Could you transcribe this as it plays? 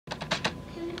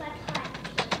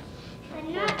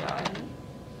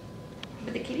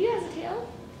ponytail?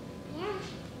 Yeah.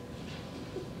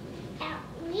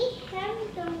 We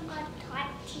haven't got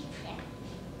taught teacher.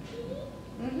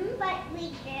 Mm-hmm. But we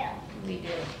do. We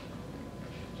do.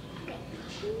 Okay.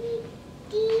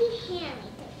 The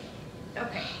hand.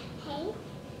 Okay. Hey,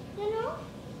 you know,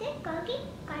 this doggy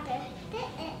got a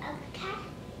cat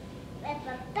with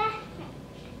a best friend.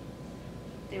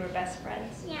 They were best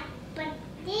friends? Yeah, but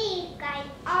these guys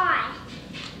are.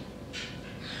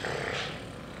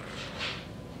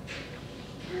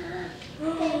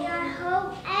 They are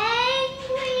so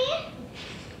angry.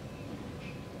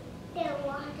 They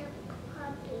want a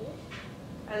puppy.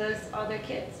 Are those all their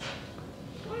kids?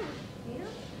 Yeah. Yeah.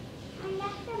 And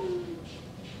that's the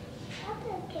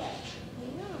other kid.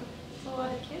 Yeah. That's a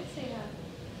lot of kids they have.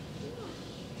 Yeah.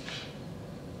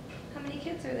 How many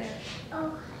kids are there?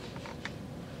 Oh,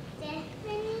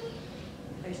 Stephanie.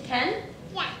 There's 10?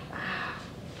 Yeah. Wow.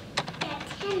 There are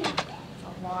 10 of them.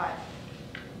 That's a lot.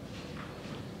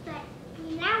 But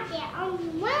now they're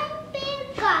on one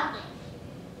big garden.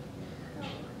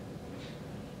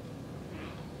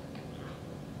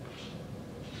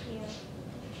 Yeah.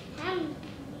 Him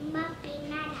must be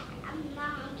mad at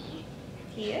mommy.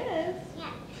 He is?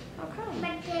 Yeah. How come?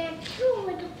 But there are 2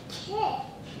 little kids.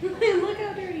 Look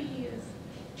how dirty he is.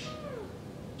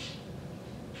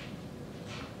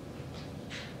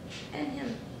 And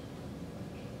him.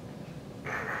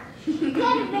 Could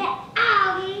have been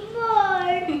more.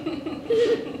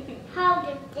 How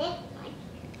did this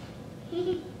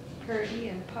one? Purdy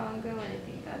and Pongo, and I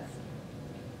think that's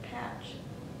Patch.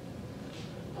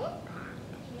 Yeah,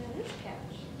 it is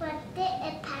Patch. But this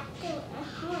is packed too. And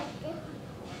how is this one?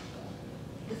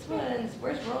 This one's,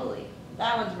 where's Rolly?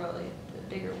 That one's Rolly, the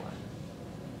bigger one.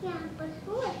 Yeah, but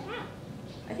who is that?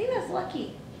 I think that's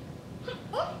Lucky. It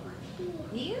must be.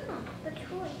 Yeah. But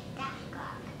who is that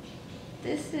guy?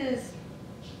 This is,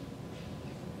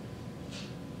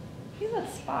 he's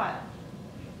that Spot.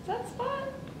 Is that Spot?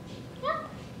 Yep.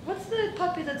 What's the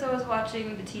puppy that's always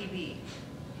watching the TV?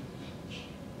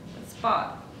 That's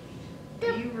Spot.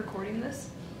 Are you recording this?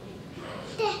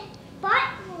 The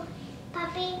spot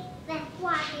puppy that's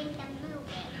watching the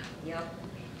movie. Yep.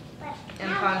 But And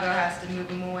now- Pongo has to move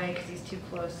him away because he's too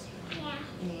close. Yeah.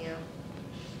 Yeah.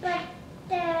 But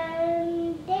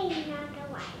they're not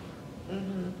alive.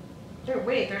 Mm-hmm.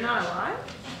 Wait, they're not alive?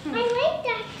 I like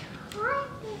that toy.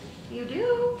 You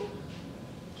do?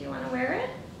 Do you want to wear it?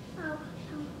 Oh,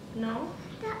 No?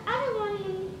 the other one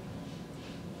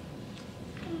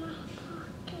in my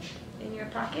pocket. In your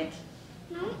pocket?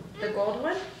 No? The gold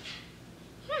one?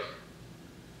 Yeah.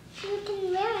 You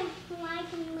can wear it, so I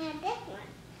can wear this one.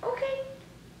 Okay.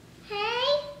 Hey,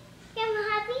 I'm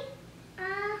happy.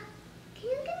 Can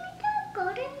you give me the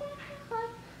golden one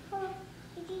for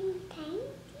eating tank?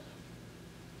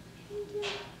 Thank you.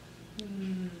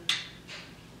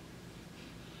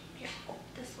 Here, oh,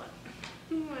 this one.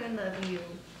 I love you.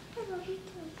 I love you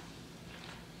too.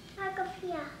 I go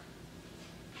here.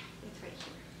 It's right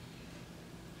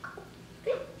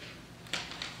here.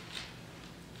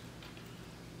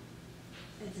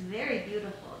 It's very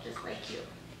beautiful, just like you.